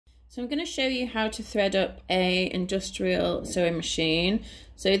So I'm going to show you how to thread up a industrial sewing machine.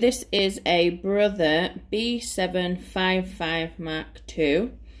 So this is a Brother B755 Mark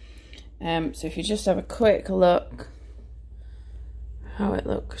II. So if you just have a quick look how it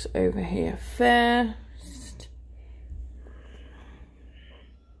looks over here first.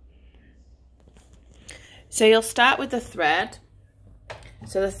 So you'll start with the thread.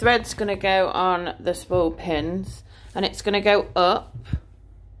 So the thread's going to go on the spool pins and it's going to go up.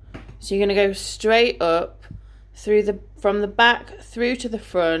 So you're going to go straight up through from the back through to the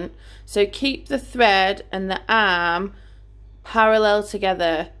front. So keep the thread and the arm parallel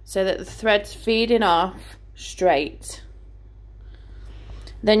together so that the thread's feeding off straight.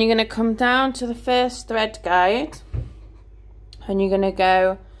 Then you're going to come down to the first thread guide and you're going to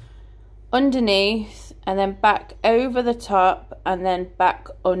go underneath and then back over the top and then back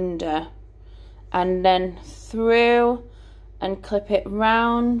under and then through and clip it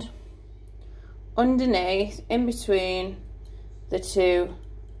round underneath in between the two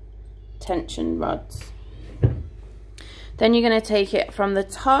tension rods. Then you're going to take it from the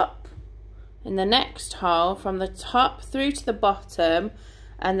top in the next hole, from the top through to the bottom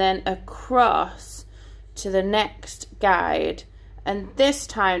and then across to the next guide. And this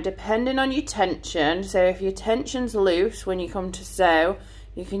time, depending on your tension, so if your tension's loose when you come to sew,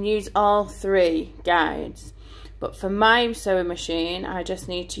 you can use all three guides. But for my sewing machine, I just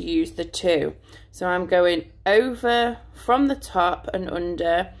need to use the two. So I'm going over from the top and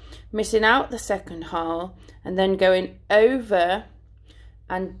under, missing out the second hole, and then going over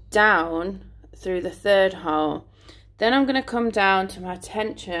and down through the third hole. Then I'm going to come down to my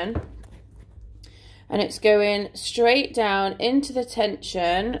tension, and it's going straight down into the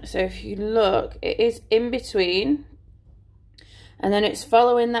tension. So if you look, it is in between, and then it's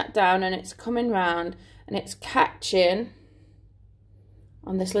following that down and it's coming round and it's catching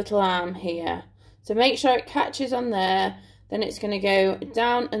on this little arm here. So make sure it catches on there. Then it's going to go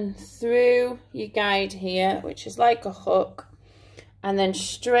down and through your guide here, which is like a hook, and then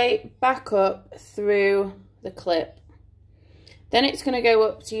straight back up through the clip. Then it's going to go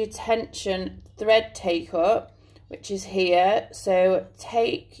up to your tension thread take up, which is here. So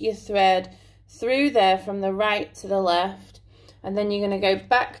take your thread through there from the right to the left, and then you're going to go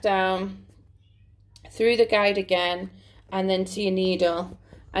back down through the guide again and then to your needle,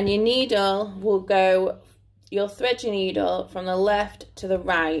 and your needle will go, you'll thread your needle from the left to the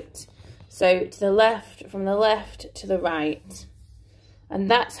right, so to the left, from the left to the right, and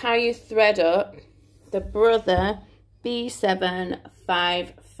that's how you thread up the Brother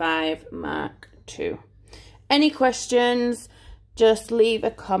B755 Mark II. Any questions, just leave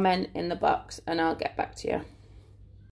a comment in the box and I'll get back to you.